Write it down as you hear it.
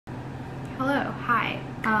Hello, hi.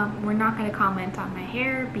 We're not going to comment on my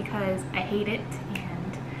hair because I hate it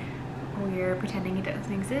and we're pretending it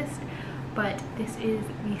doesn't exist. But this is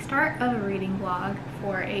the start of a reading vlog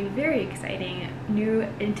for a very exciting new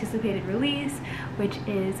anticipated release, which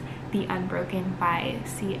is The Unbroken by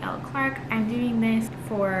C.L. Clarke. I'm doing this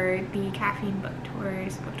for the Caffeine Book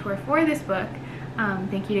Tour for this book.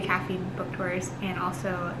 Thank you to Caffeine Book Tours and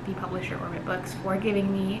also the publisher Orbit Books for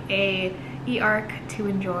giving me a e-arc to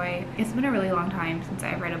enjoy. It's been a really long time since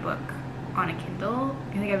I've read a book on a Kindle.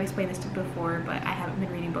 I think I've explained this before, but I haven't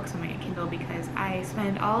been reading books on my Kindle because I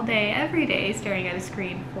spend all day, every day, staring at a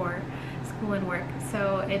screen for school and work.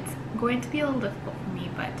 So it's going to be a little difficult for me,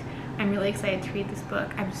 but I'm really excited to read this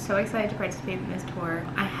book. I'm so excited to participate in this tour.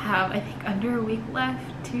 I have, I think, under a week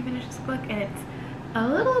left to finish this book, and it's a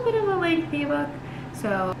little bit of a lengthy book.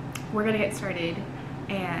 So we're gonna get started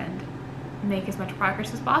and make as much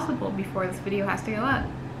progress as possible before this video has to go up.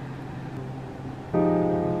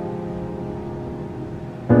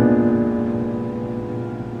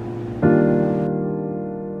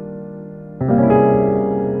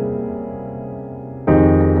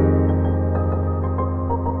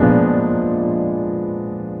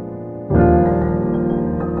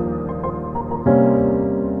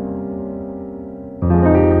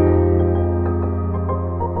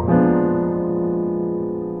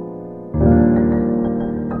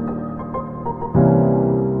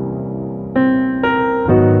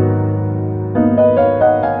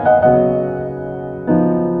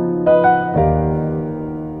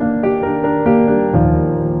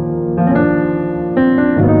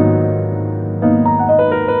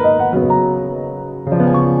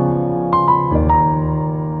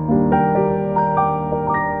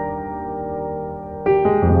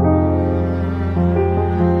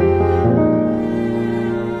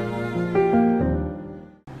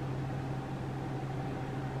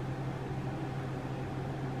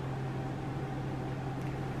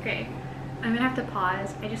 Okay, I'm gonna have to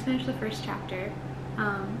pause. I just finished the first chapter,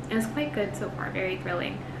 and it's quite good so far, very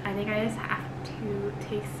thrilling. I think I just have to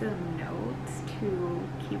take some notes to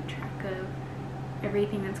keep track of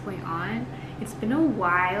everything that's going on. It's been a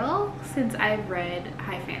while since I've read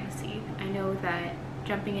high fantasy. I know that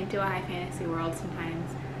jumping into a high fantasy world,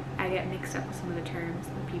 sometimes I get mixed up with some of the terms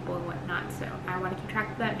and people and whatnot, so I want to keep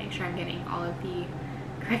track of that, make sure I'm getting all of the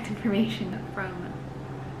correct information from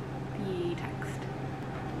the text.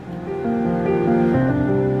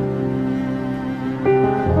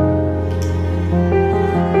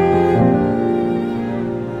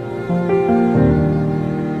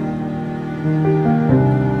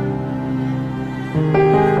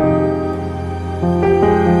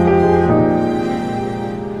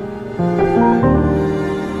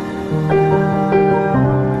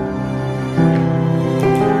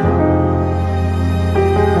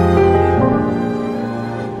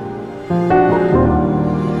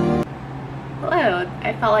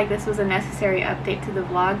 I felt like this was a necessary update to the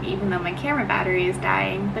vlog, even though my camera battery is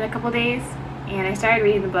dying. It's been a couple days and I started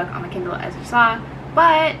reading the book on the Kindle, as you saw,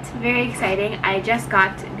 but very exciting. I just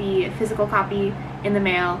got the physical copy in the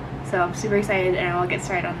mail, so I'm super excited and I'll get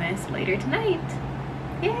started on this later tonight.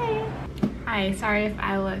 Yay! Hi, sorry if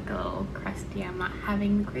I look a little crusty. I'm not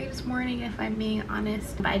having the greatest morning, if I'm being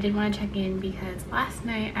honest, but I did want to check in because last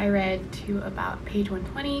night I read to about page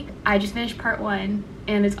 120. I just finished part 1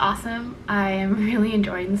 and it's awesome. I am really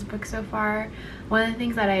enjoying this book so far. One of the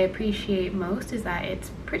things that I appreciate most is that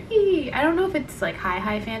it's pretty, I don't know if it's like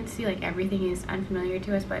high fantasy, like everything is unfamiliar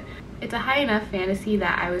to us, but it's a high enough fantasy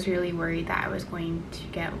that I was really worried that I was going to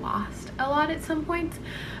get lost a lot at some points.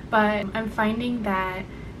 But I'm finding that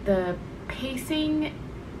the pacing,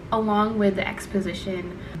 along with the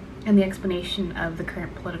exposition and the explanation of the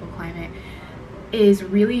current political climate, is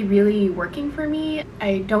really working for me.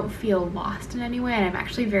 I don't feel lost in any way, and I'm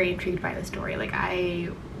actually very intrigued by the story. Like, I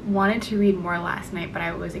wanted to read more last night, but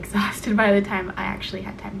I was exhausted by the time I actually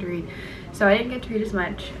had time to read, so I didn't get to read as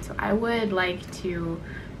much. So I would like to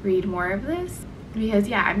read more of this because,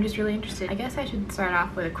 yeah, I'm just really interested. I guess I should start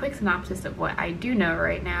off with a quick synopsis of what I do know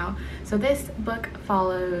right now. So this book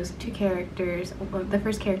follows two characters, the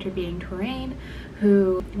first character being Touraine,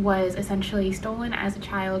 who was essentially stolen as a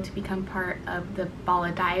child to become part of the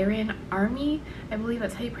Bayonet army, I believe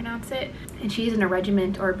that's how you pronounce it. And she's in a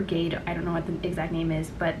regiment or a brigade, I don't know what the exact name is,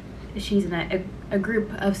 but she's in a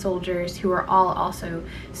group of soldiers who are all also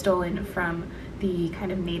stolen from the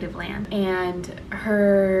kind of native land. And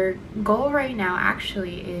her goal right now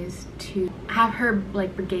actually is to have her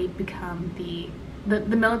like brigade become the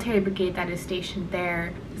military brigade that is stationed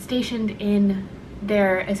in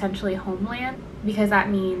their essentially homeland, because that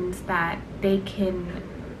means that they can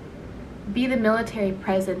be the military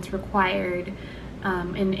presence required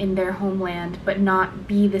in their homeland, but not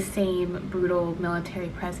be the same brutal military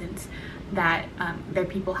presence that their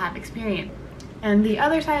people have experienced. And the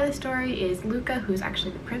other side of the story is Luca, who's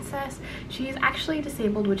actually the princess. She's actually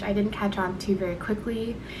disabled, which I didn't catch on to very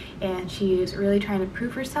quickly, and she's really trying to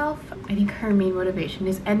prove herself. I think her main motivation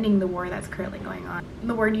is ending the war that's currently going on.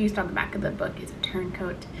 The word used on the back of the book is a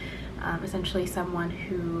turncoat, essentially someone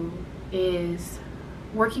who is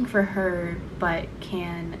working for her but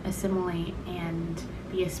can assimilate and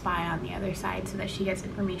be a spy on the other side so that she gets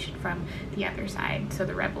information from the other side, so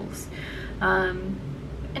the rebels.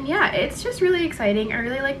 And yeah, it's just really exciting. I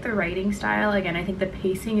really like the writing style. Again, I think the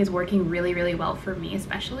pacing is working really, really well for me,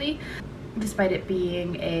 especially despite it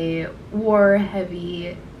being a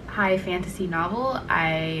war-heavy high fantasy novel.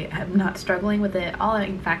 I am not struggling with it at all.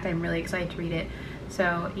 In fact, I'm really excited to read it.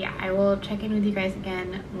 So yeah, I will check in with you guys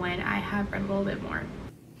again when I have read a little bit more.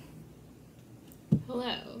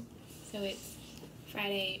 Hello. So it's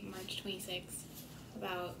Friday, March 26th,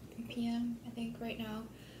 about 3 p.m. I think right now.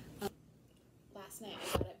 Last night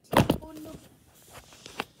I got up to, oh no.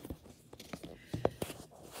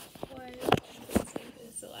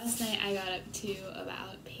 So last night I got up to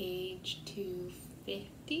about page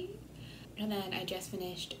 250, and then I just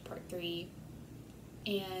finished part 3,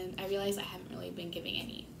 and I realized I haven't really been giving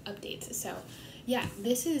any updates. So yeah,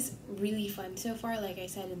 this is really fun so far. Like I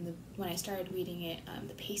said when I started reading it,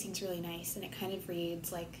 the pacing's really nice, and it kind of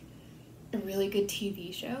reads like a really good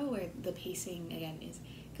TV show where the pacing again is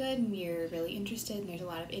good and you're really interested, and there's a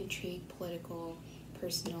lot of intrigue, political,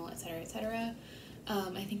 personal, etc., etc.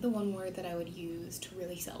 I think the one word that I would use to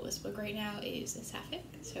really sell this book right now is sapphic.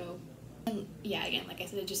 So, and yeah, again, like I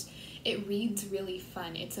said, it reads really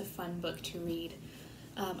fun. It's a fun book to read.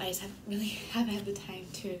 I just haven't had the time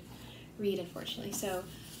to read, unfortunately. So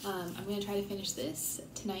I'm gonna try to finish this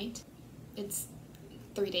tonight. It's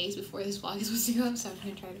 3 days before this vlog is supposed to go up, so I'm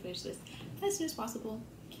gonna try to finish this as soon as possible.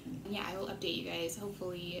 Yeah, I will update you guys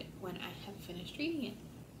hopefully when I have finished reading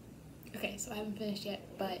it. Okay, so I haven't finished yet,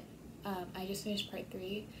 but I just finished part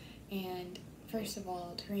 3, and first of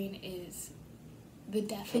all, Touraine is the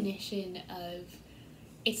definition of,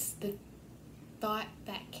 it's the thought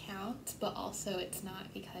that counts, but also it's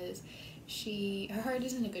not, because her heart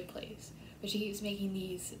is in a good place, but she keeps making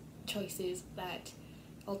these choices that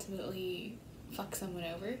ultimately fuck someone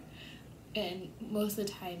over. And most of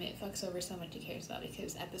the time it fucks over someone she cares about,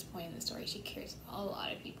 because at this point in the story she cares about a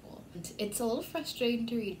lot of people. And it's a little frustrating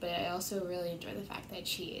to read, but I also really enjoy the fact that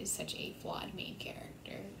she is such a flawed main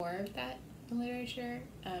character. More of that in literature.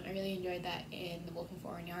 I really enjoyed that in The Wolf and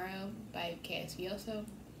Four Yarrow by KSV also.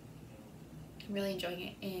 I'm really enjoying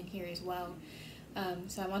it in here as well.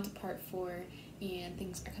 So I'm on to part 4, and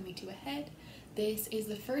things are coming to a head. This is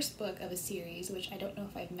the first book of a series, which I don't know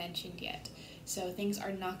if I've mentioned yet. So things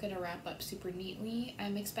are not going to wrap up super neatly,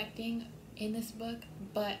 I'm expecting, in this book,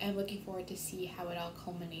 but I'm looking forward to see how it all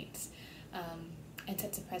culminates and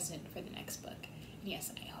sets a precedent for the next book. And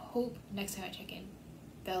yes, I hope next time I check in,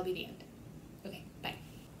 that'll be the end. Okay, bye.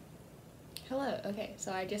 Hello, okay,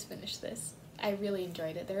 so I just finished this. I really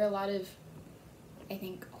enjoyed it. There are a lot of, I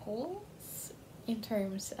think, holes in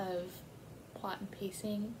terms of plot and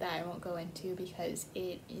pacing that I won't go into, because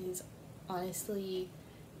it is honestly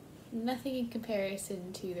nothing in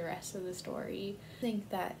comparison to the rest of the story. I think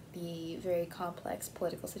that the very complex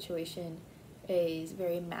political situation is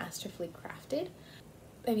very masterfully crafted.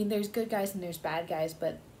 I mean, there's good guys and there's bad guys,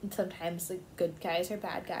 but sometimes the good guys are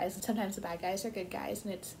bad guys, and sometimes the bad guys are good guys,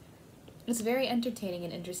 and it's very entertaining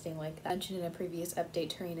and interesting. Like I mentioned in a previous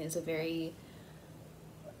update, Touraine is a very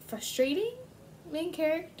frustrating main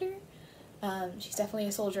character. She's definitely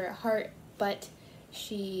a soldier at heart, but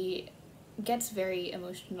she gets very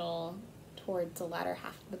emotional towards the latter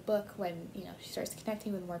half of the book when, you know, she starts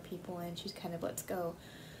connecting with more people and she's kind of lets go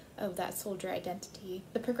of that soldier identity.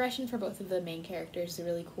 The progression for both of the main characters is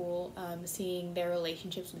really cool. Seeing their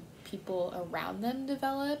relationships with people around them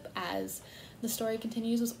develop as the story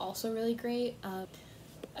continues was also really great.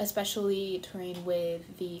 Especially Touraine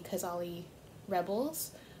with the Khazali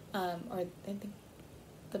rebels, or I think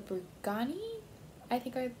the Burgani, I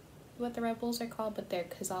think are what the rebels are called, but they're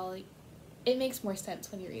Khazali. It makes more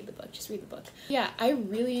sense when you read the book. Just read the book. Yeah, I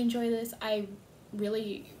really enjoy this. I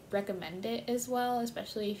really recommend it as well,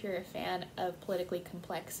 especially if you're a fan of politically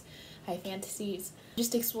complex high fantasies.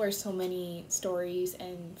 Just explores so many stories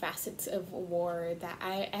and facets of war that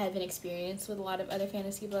I haven't experienced with a lot of other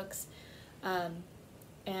fantasy books,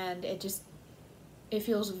 and it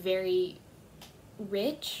feels very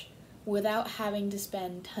rich without having to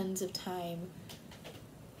spend tons of time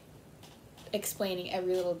explaining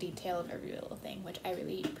every little detail of every little thing, which I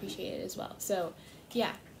really appreciated as well. So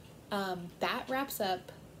yeah, that wraps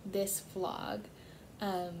up this vlog.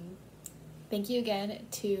 Thank you again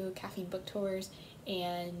to Caffeine Book Tours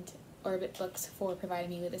and Orbit Books for providing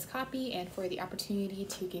me with this copy and for the opportunity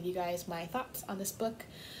to give you guys my thoughts on this book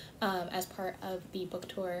as part of the book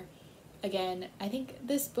tour. Again, I think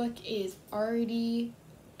this book is already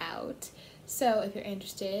out, so if you're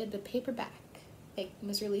interested, the paperback, it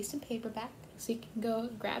was released in paperback, so you can go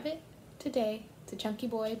grab it today. It's a chunky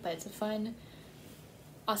boy, but it's a fun,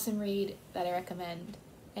 awesome read that I recommend.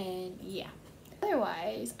 And yeah,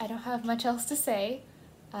 otherwise I don't have much else to say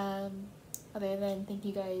other than thank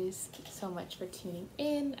you guys so much for tuning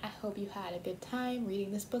in. I hope you had a good time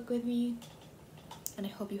reading this book with me, and I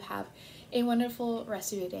hope you have a wonderful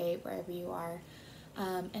rest of your day wherever you are,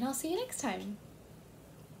 and I'll see you next time.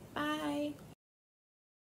 Bye.